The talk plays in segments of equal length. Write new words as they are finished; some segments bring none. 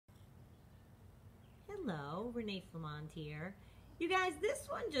Hello, Renee Flamont here. You guys, this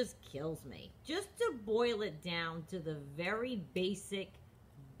one just kills me. Just to boil it down to the very basic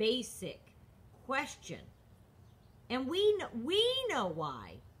question. And we know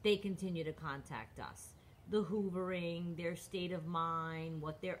why they continue to contact us. The hoovering, their state of mind,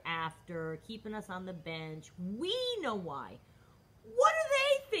 what they're after, keeping us on the bench. We know why. What are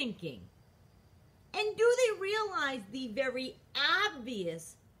they thinking? And do they realize the very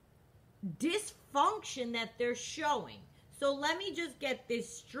obvious dysfunction that they're showing? So let me just get this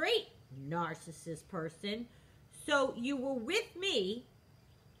straight, narcissist person. So you were with me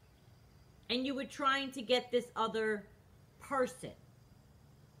and you were trying to get this other person,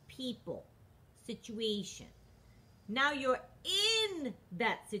 people, situation. Now you're in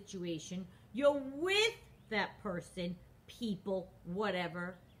that situation. You're with that person, people,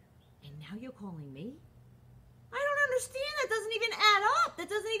 whatever. And now you're calling me? I don't understand. That doesn't even add up. That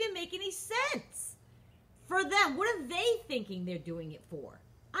doesn't even make any sense. For them, what are they thinking they're doing it for?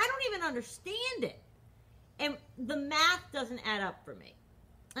 I don't even understand it. And the math doesn't add up for me.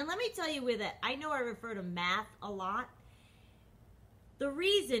 And let me tell you with it, I know I refer to math a lot. The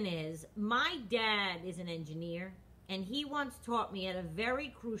reason is my dad is an engineer, and he once taught me at a very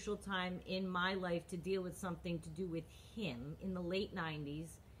crucial time in my life to deal with something to do with him in the late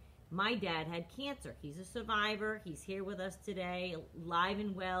 90s. My dad had cancer. He's a survivor. He's here with us today, alive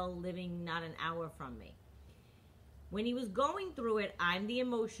and well, living not an hour from me. When he was going through it, I'm the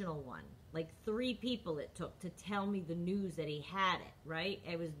emotional one. Like 3 people it took to tell me the news that he had it, right?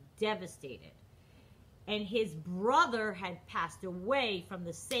 I was devastated. And his brother had passed away from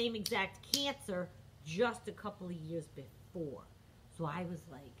the same exact cancer just a couple of years before. So I was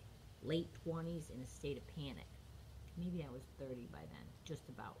like late 20s in a state of panic. Maybe I was 30 by then, just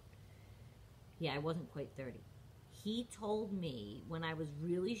about. Yeah, I wasn't quite 30. He told me when I was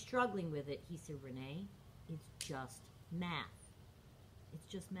really struggling with it, he said, Renee, it's just math. It's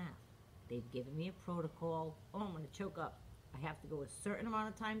just math. They've given me a protocol. Oh, I'm going to choke up. I have to go a certain amount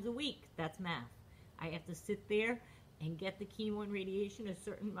of times a week. That's math. I have to sit there and get the chemo and radiation a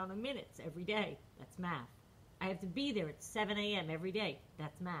certain amount of minutes every day. That's math. I have to be there at 7 a.m. every day.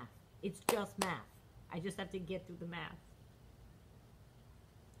 That's math. It's just math. I just have to get through the math.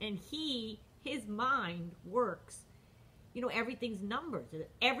 And his mind works. You know, everything's numbers.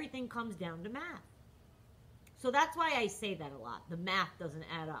 Everything comes down to math. So that's why I say that a lot. The math doesn't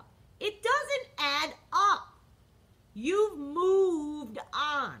add up. It doesn't add up. You've moved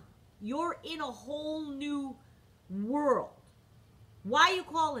on. You're in a whole new world. Why are you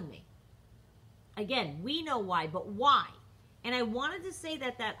calling me? Again, we know why, but why? And I wanted to say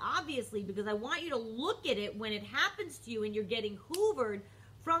that obviously because I want you to look at it when it happens to you and you're getting hoovered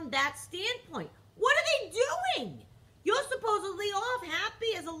from that standpoint. What are they doing? You're supposedly off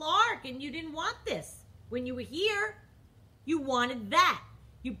happy as a lark and you didn't want this. When you were here, you wanted that.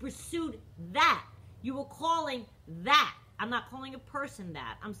 You pursued that. You were calling that. I'm not calling a person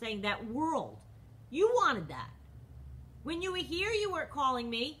that. I'm saying that world. You wanted that. When you were here, you weren't calling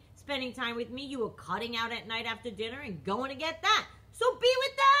me, spending time with me. You were cutting out at night after dinner and going to get that. So be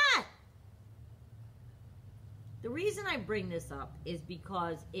with that. The reason I bring this up is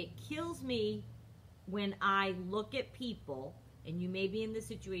because it kills me when I look at people, and you may be in this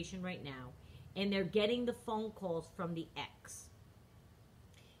situation right now, and they're getting the phone calls from the ex.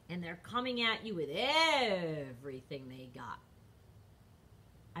 And they're coming at you with everything they got.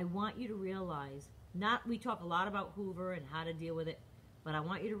 I want you to realize, we talk a lot about Hoover and how to deal with it, but I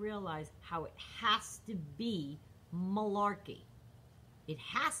want you to realize how it has to be malarkey. It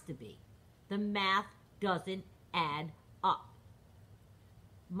has to be. The math doesn't add up.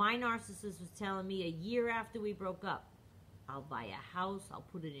 My narcissist was telling me a year after we broke up, I'll buy a house, I'll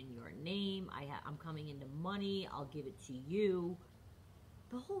put it in your name, I'm coming into money, I'll give it to you.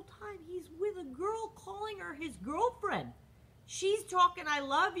 The whole time he's with a girl calling her his girlfriend. She's talking, I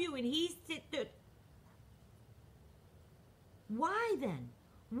love you, and he's sitting. Why then?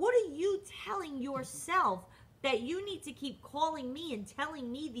 What are you telling yourself that you need to keep calling me and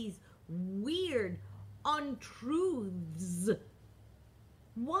telling me these weird untruths?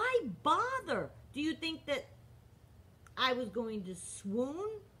 Why bother? Do you think that I was going to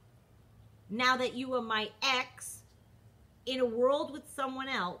swoon now that you were my ex in a world with someone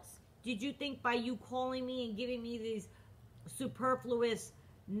else? Did you think by you calling me and giving me these superfluous,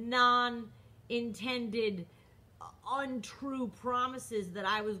 non-intended, untrue promises that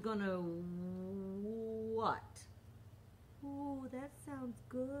I was gonna what? Oh, that sounds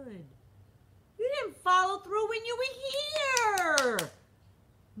good. You didn't follow through when you were here.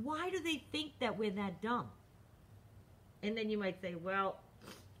 Why do they think that we're that dumb? And then you might say, well,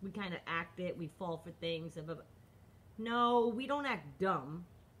 We kind of act it. We fall for things. No, we don't act dumb.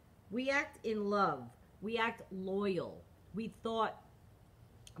 We act in love. We act loyal. We thought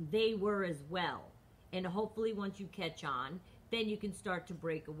they were as well. And hopefully once you catch on, then you can start to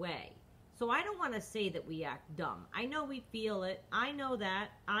break away. So I don't want to say that we act dumb. I know we feel it. I know that.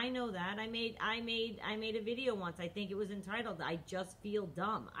 I made a video once. I think it was entitled, I Just Feel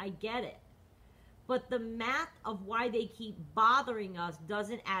Dumb. I get it. But the math of why they keep bothering us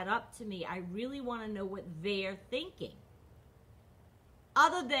doesn't add up to me. I really want to know what they're thinking.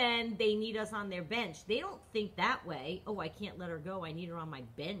 Other than they need us on their bench. They don't think that way. Oh, I can't let her go. I need her on my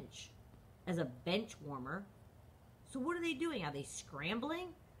bench as a bench warmer. So what are they doing? Are they scrambling?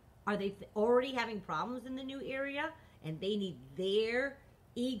 Are they already having problems in the new area and they need their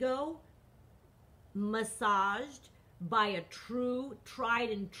ego massaged by a true,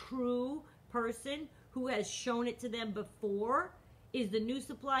 tried and true person who has shown it to them before? Is the new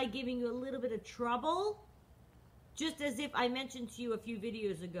supply giving you a little bit of trouble? Just as if I mentioned to you a few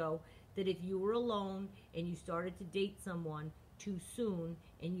videos ago that if you were alone and you started to date someone too soon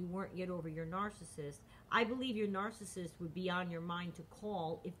and you weren't yet over your narcissist, I believe your narcissist would be on your mind to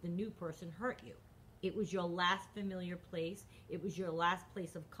call if the new person hurt you. It was your last familiar place. It was your last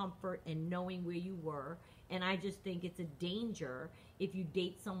place of comfort and knowing where you were. And I just think it's a danger if you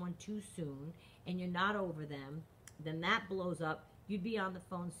date someone too soon and you're not over them, then that blows up. You'd be on the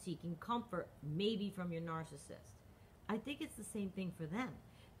phone seeking comfort, maybe from your narcissist. I think it's the same thing for them.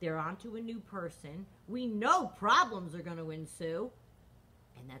 They're onto a new person. We know problems are going to ensue.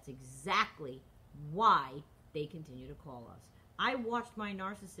 And that's exactly why they continue to call us. I watched my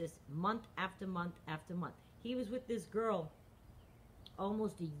narcissist month after month after month. He was with this girl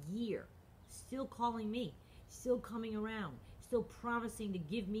almost a year, still calling me, still coming around, still promising to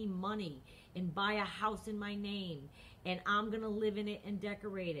give me money and buy a house in my name, and I'm going to live in it and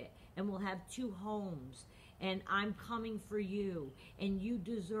decorate it, and we'll have 2 homes, and I'm coming for you, and you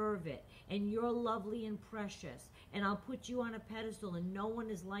deserve it, and you're lovely and precious, and I'll put you on a pedestal, and no one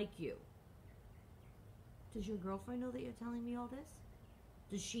is like you. Does your girlfriend know that you're telling me all this?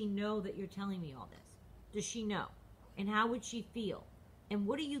 Does she know that you're telling me all this? Does she know? And how would she feel? And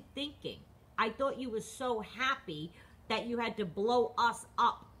what are you thinking? I thought you were so happy that you had to blow us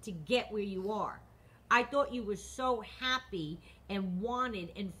up to get where you are. I thought you were so happy and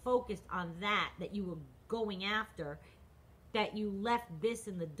wanted and focused on that you were going after, that you left this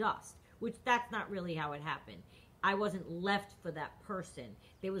in the dust, which that's not really how it happened. I wasn't left for that person.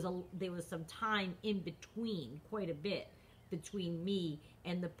 There was some time in between, quite a bit, between me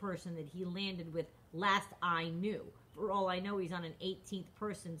and the person that he landed with last I knew. For all I know, he's on an 18th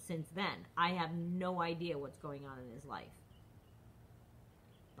person since then. I have no idea what's going on in his life.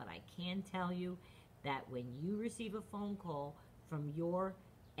 But I can tell you that when you receive a phone call from your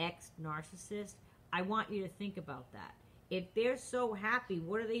ex-narcissist, I want you to think about that. If they're so happy,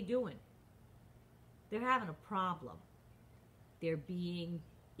 what are they doing? They're having a problem. They're being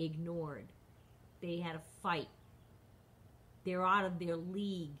ignored. They had a fight. They're out of their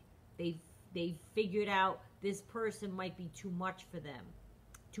league. They've figured out this person might be too much for them,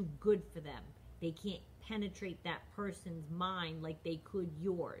 too good for them. They can't penetrate that person's mind like they could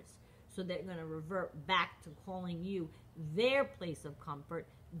yours. So they're going to revert back to calling you their place of comfort,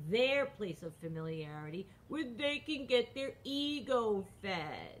 their place of familiarity, where they can get their ego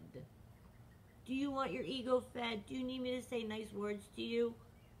fed. Do you want your ego fed? Do you need me to say nice words to you?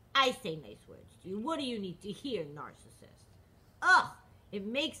 I say nice words to you. What do you need to hear, narcissist? Ugh, it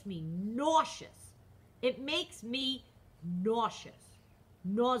makes me nauseous. It makes me nauseous.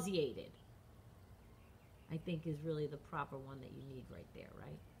 Nauseated, I think, is really the proper one that you need right there,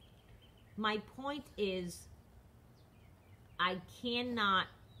 right? My point is, I cannot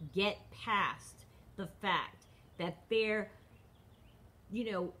get past the fact that they're,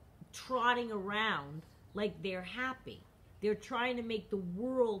 trotting around like they're happy. They're trying to make the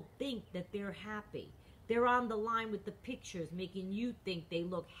world think that they're happy. They're on the line with the pictures, making you think they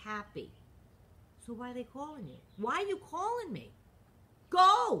look happy. So why are they calling you? Why are you calling me?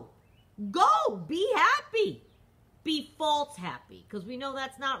 Go! Go! Be happy! Be false happy, because we know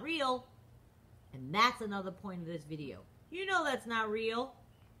that's not real. And that's another point of this video. You know that's not real.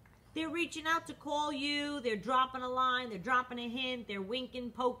 They're reaching out to call you. They're dropping a line. They're dropping a hint. They're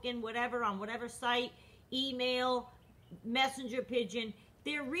winking, poking, whatever, on whatever site, email, messenger pigeon.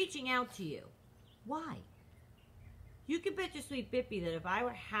 They're reaching out to you. Why? You can bet your sweet Bippy that if I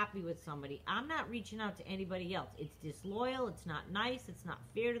were happy with somebody, I'm not reaching out to anybody else. It's disloyal. It's not nice. It's not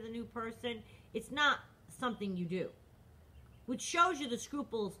fair to the new person. It's not something you do. Which shows you the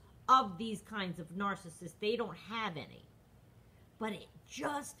scruples of these kinds of narcissists. They don't have any. but it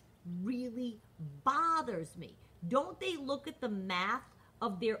just really bothers me. Don't they look at the math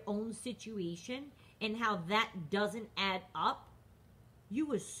of their own situation and how that doesn't add up? You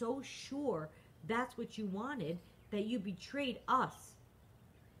were so sure that's what you wanted that you betrayed us.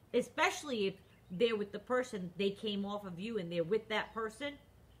 Especially if they're with the person, they came off of you and they're with that person.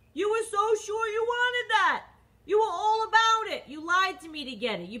 You were so sure you wanted that. You were all about it. You lied to me to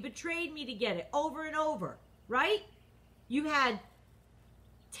get it. You betrayed me to get it over and over, right? You had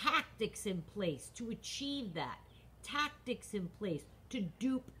tactics in place to achieve that. Tactics in place to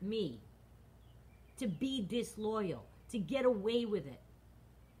dupe me, to be disloyal, to get away with it.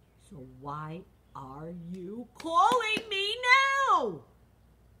 So why are you calling me now?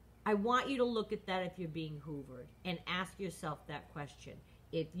 I want you to look at that if you're being hoovered and ask yourself that question.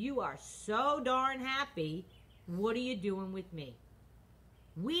 If you are so darn happy, what are you doing with me?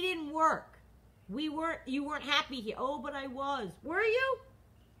 We didn't work. You weren't happy here. Oh, but I was. Were you?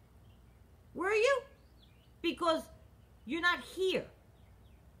 Were you? Because you're not here.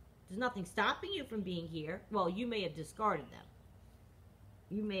 There's nothing stopping you from being here. Well, you may have discarded them.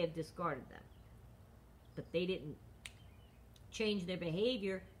 You may have discarded them. But they didn't change their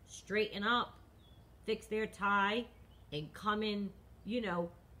behavior, straighten up, fix their tie, and come in,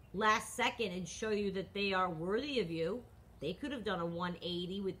 last second and show you that they are worthy of you. They could have done a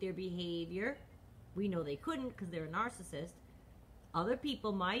 180 with their behavior. We know they couldn't because they're a narcissist. Other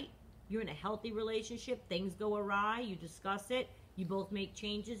people might. You're in a healthy relationship. Things go awry. You discuss it. You both make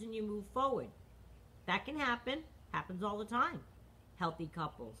changes and you move forward. That can happen. Happens all the time. Healthy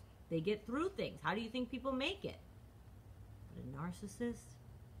couples. They get through things. How do you think people make it? But a narcissist,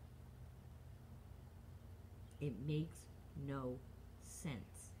 it makes no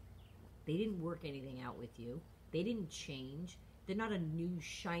sense. They didn't work anything out with you. They didn't change. They're not a new,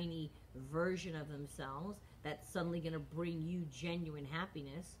 shiny version of themselves that's suddenly going to bring you genuine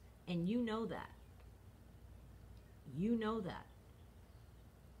happiness. And you know that. You know that.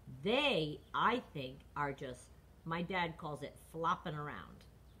 They, I think, are just, my dad calls it flopping around.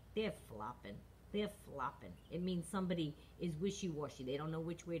 They're flopping. They're flopping. It means somebody is wishy-washy. They don't know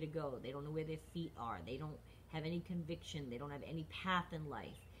which way to go. They don't know where their feet are. They don't have any conviction. They don't have any path in life.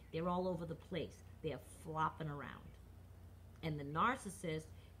 They're all over the place. They are flopping around. And the narcissist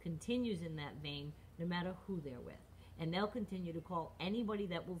continues in that vein no matter who they're with. And they'll continue to call anybody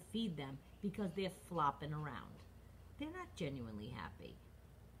that will feed them because they're flopping around. They're not genuinely happy.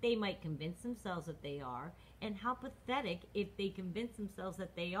 They might convince themselves that they are, and how pathetic if they convince themselves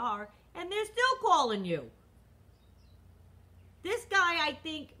that they are and they're still calling you. This guy, I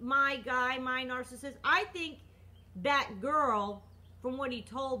think, my narcissist, I think that girl, from what he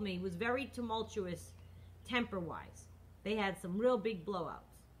told me, was very tumultuous temper-wise. They had some real big blowouts.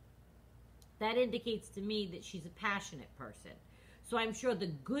 That indicates to me that she's a passionate person. So I'm sure the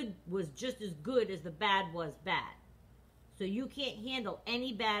good was just as good as the bad was bad. So you can't handle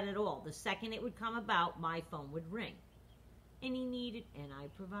any bad at all. The second it would come about, my phone would ring. And he needed, and I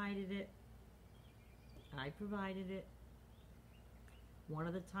provided it. I provided it. One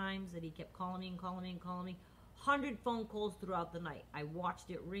of the times that he kept calling me and calling me and calling me, 100 phone calls throughout the night. I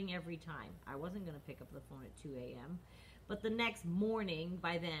watched it ring every time. I wasn't going to pick up the phone at 2 a.m. But the next morning,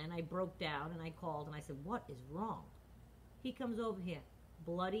 by then, I broke down and I called and I said, what is wrong? He comes over here,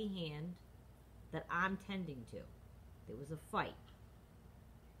 bloody hand that I'm tending to. There was a fight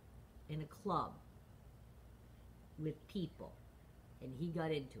in a club with people, and he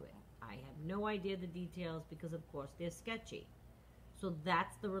got into it. I have no idea the details because, of course, they're sketchy. So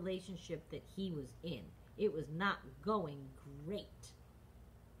that's the relationship that he was in. It was not going great.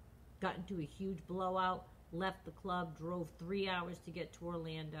 Got into a huge blowout, left the club, drove 3 hours to get to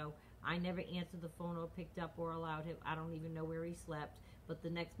Orlando. I never answered the phone or picked up or allowed him. I don't even know where he slept. But the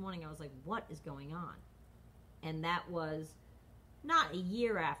next morning I was like, what is going on? And that was not a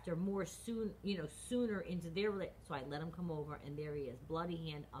year after, sooner into their relationship. So I let him come over, and there he is, bloody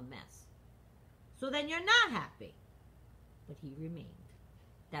hand, a mess. So then you're not happy. But he remained.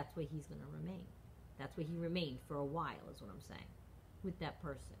 That's where he's going to remain. That's where he remained for a while, is what I'm saying. With that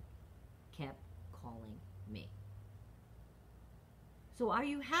person. Kept calling me. So are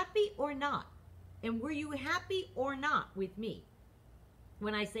you happy or not? And were you happy or not with me?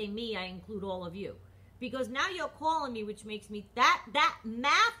 When I say me, I include all of you. Because now you're calling me, which makes me, that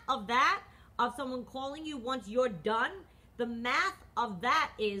math of someone calling you once you're done, the math of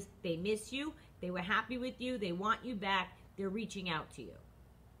that is they miss you, they were happy with you, they want you back, they're reaching out to you.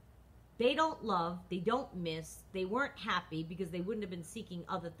 They don't love, they don't miss, they weren't happy because they wouldn't have been seeking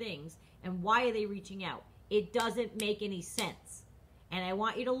other things. And why are they reaching out? It doesn't make any sense. And I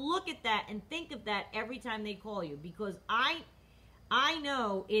want you to look at that and think of that every time they call you, because I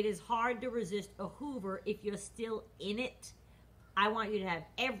know it is hard to resist a Hoover if you're still in it. I want you to have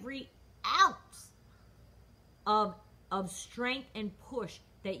every ounce of strength and push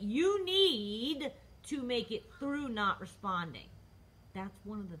that you need to make it through not responding. That's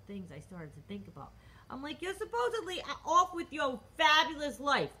one of the things I started to think about. I'm like, you're supposedly off with your fabulous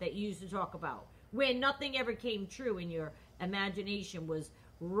life that you used to talk about, where nothing ever came true and your imagination was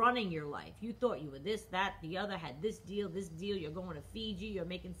running your life. You thought you were this, that, the other, had this deal, you're going to Fiji, you're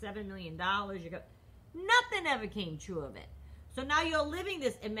making $7 million, nothing ever came true of it. So now you're living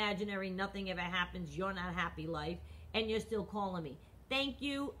this imaginary nothing ever happens, you're not happy life, and you're still calling me. Thank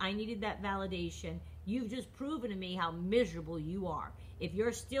you, I needed that validation. You've just proven to me how miserable you are. If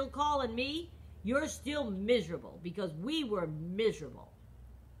you're still calling me, you're still miserable, because we were miserable.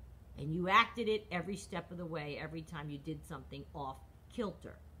 And you acted it every step of the way, every time you did something off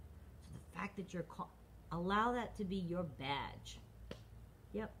kilter. So the fact that you're allow that to be your badge.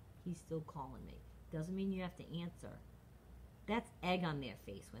 Yep, he's still calling me. Doesn't mean you have to answer. That's egg on their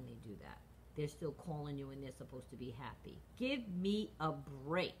face when they do that. They're still calling you and they're supposed to be happy. Give me a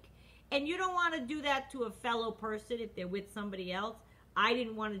break. And you don't want to do that to a fellow person if they're with somebody else. I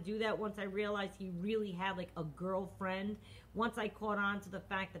didn't want to do that once I realized he really had like a girlfriend. Once I caught on to the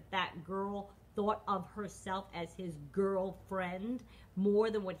fact that that girl thought of herself as his girlfriend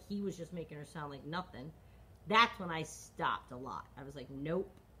more than what he was just making her sound like nothing. That's when I stopped a lot. I was like, nope.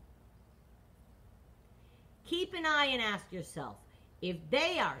 Keep an eye and ask yourself, if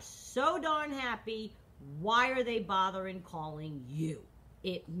they are so darn happy, why are they bothering calling you?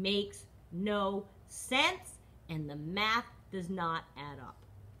 It makes no sense, and the math does not add up.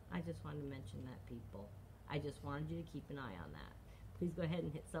 I just wanted to mention that, people. I just wanted you to keep an eye on that. Please go ahead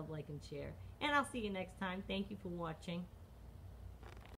and hit sub, like, and share. And I'll see you next time. Thank you for watching.